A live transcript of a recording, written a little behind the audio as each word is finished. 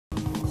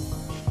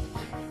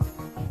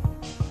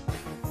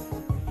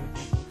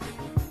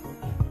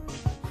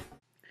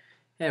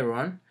Hey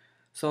everyone,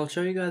 so I'll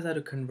show you guys how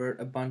to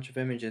convert a bunch of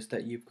images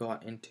that you've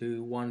got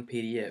into one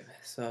PDF.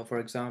 So for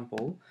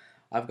example,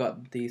 I've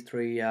got these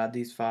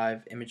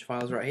five image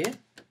files right here.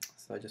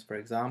 So just for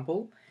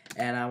example,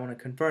 and I want to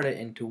convert it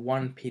into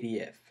one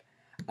PDF.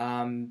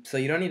 So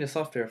you don't need a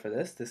software for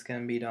this. This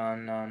can be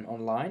done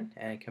online,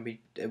 and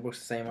it works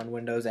the same on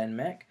Windows and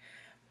Mac.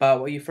 But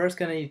what you're first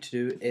going to need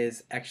to do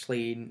is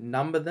actually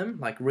number them,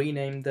 like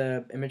rename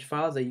the image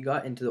files that you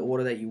got into the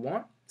order that you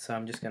want. So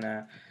I'm just going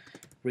to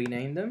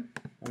rename them.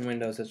 On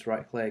Windows, it's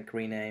right click,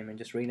 rename, and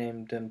just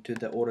rename them to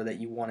the order that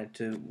you want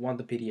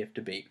the PDF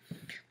to be.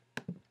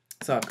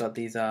 So I've got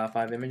these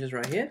five images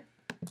right here.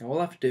 And all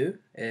I have to do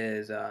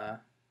is go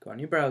on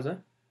your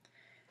browser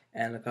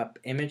and look up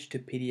image to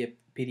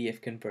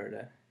PDF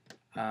converter.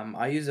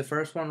 I use the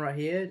first one right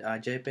here,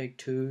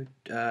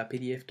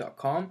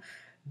 jpeg2pdf.com.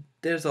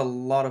 There's a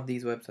lot of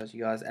these websites,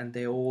 you guys, and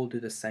they all do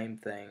the same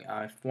thing.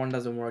 If one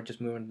doesn't work,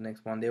 just move on to the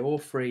next one. They're all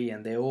free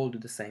and they all do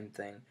the same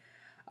thing.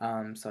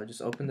 So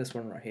just open this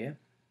one right here.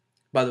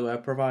 By the way,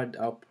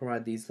 I'll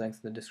provide these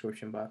links in the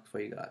description box for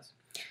you guys.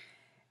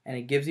 And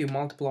it gives you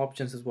multiple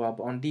options as well,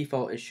 but on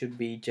default it should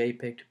be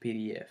JPEG to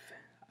PDF.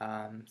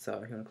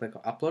 So you want to click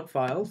on Upload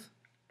Files.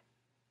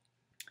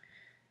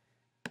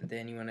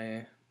 Then you want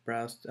to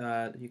browse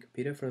your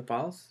computer for the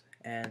files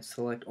and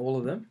select all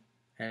of them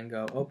and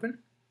go Open.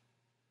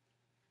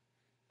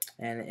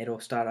 And it'll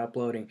start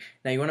uploading.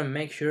 Now you want to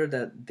make sure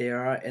that they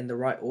are in the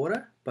right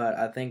order, but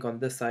I think on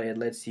this side it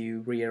lets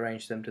you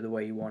rearrange them to the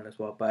way you want as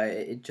well, but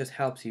it just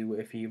helps you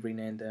if you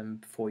rename them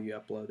before you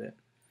upload it.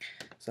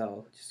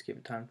 So just give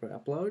it time for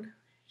upload.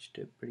 Should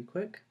do it pretty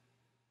quick.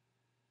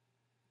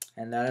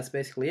 And that's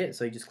basically it.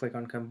 So you just click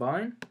on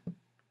Combine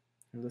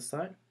on this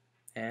side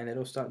and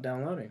it'll start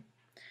downloading.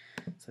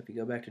 So if you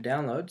go back to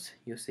downloads,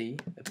 you'll see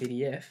a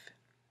PDF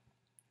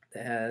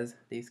that has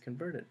these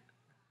combined.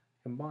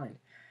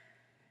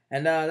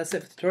 And that's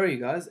it for the tutorial,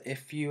 you guys.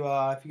 If you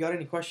got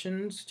any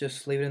questions,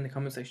 just leave it in the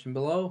comment section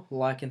below.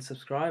 Like and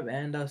subscribe,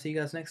 and I'll see you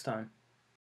guys next time.